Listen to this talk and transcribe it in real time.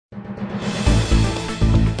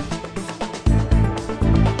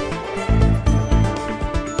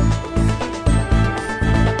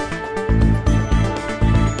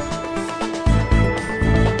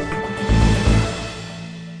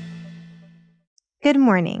Good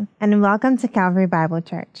morning, and welcome to Calvary Bible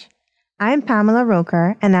Church. I'm Pamela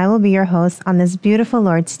Roker, and I will be your host on this beautiful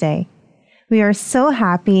Lord's Day. We are so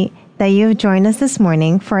happy that you have joined us this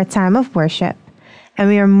morning for a time of worship, and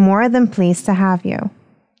we are more than pleased to have you.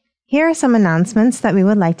 Here are some announcements that we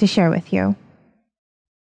would like to share with you.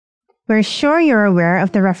 We're sure you're aware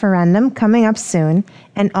of the referendum coming up soon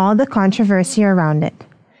and all the controversy around it.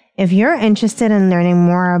 If you're interested in learning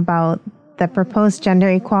more about the proposed gender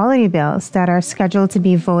equality bills that are scheduled to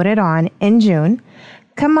be voted on in June,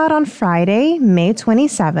 come out on Friday, May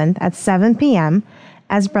 27th at 7 p.m.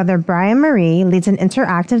 as Brother Brian Marie leads an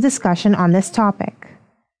interactive discussion on this topic.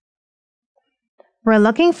 We're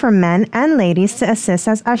looking for men and ladies to assist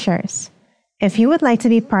as ushers. If you would like to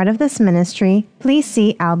be part of this ministry, please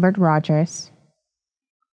see Albert Rogers.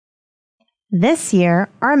 This year,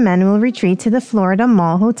 our men will retreat to the Florida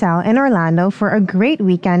Mall Hotel in Orlando for a great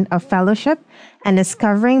weekend of fellowship and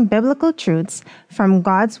discovering biblical truths from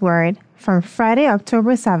God's Word from Friday,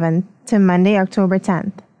 October 7th to Monday, October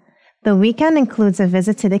 10th. The weekend includes a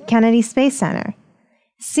visit to the Kennedy Space Center.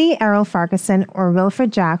 See Errol Farquharson or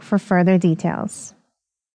Wilfred Jack for further details.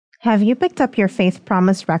 Have you picked up your Faith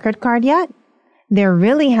Promise record card yet? They're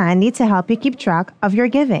really handy to help you keep track of your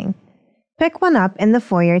giving. Pick one up in the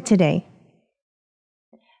foyer today.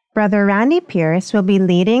 Brother Randy Pierce will be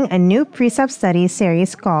leading a new precept study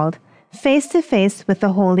series called Face to Face with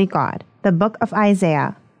the Holy God, the Book of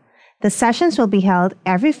Isaiah. The sessions will be held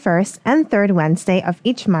every first and third Wednesday of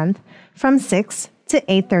each month from 6 to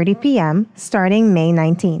 8:30 p.m. starting May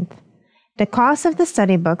 19th. The cost of the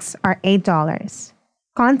study books are $8.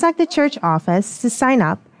 Contact the church office to sign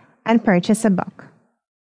up and purchase a book.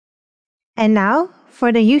 And now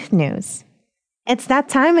for the youth news. It's that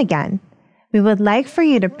time again. We would like for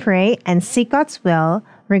you to pray and seek God's will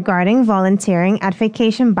regarding volunteering at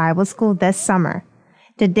Vacation Bible School this summer.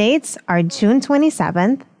 The dates are June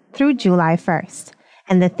 27th through July 1st,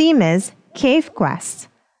 and the theme is Cave Quest.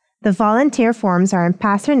 The volunteer forms are in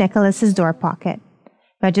Pastor Nicholas's door pocket.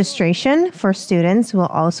 Registration for students will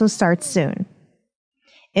also start soon.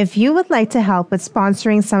 If you would like to help with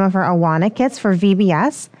sponsoring some of our Awana kits for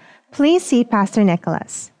VBS, please see Pastor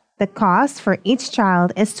Nicholas. The cost for each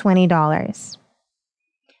child is $20.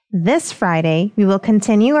 This Friday, we will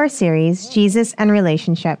continue our series, Jesus and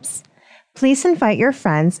Relationships. Please invite your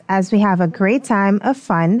friends as we have a great time of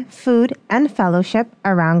fun, food, and fellowship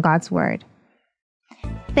around God's Word.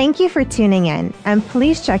 Thank you for tuning in, and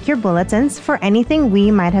please check your bulletins for anything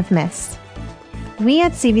we might have missed. We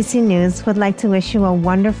at CBC News would like to wish you a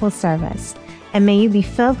wonderful service, and may you be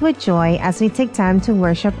filled with joy as we take time to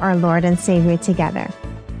worship our Lord and Savior together.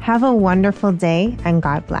 Have a wonderful day, and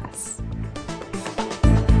God bless.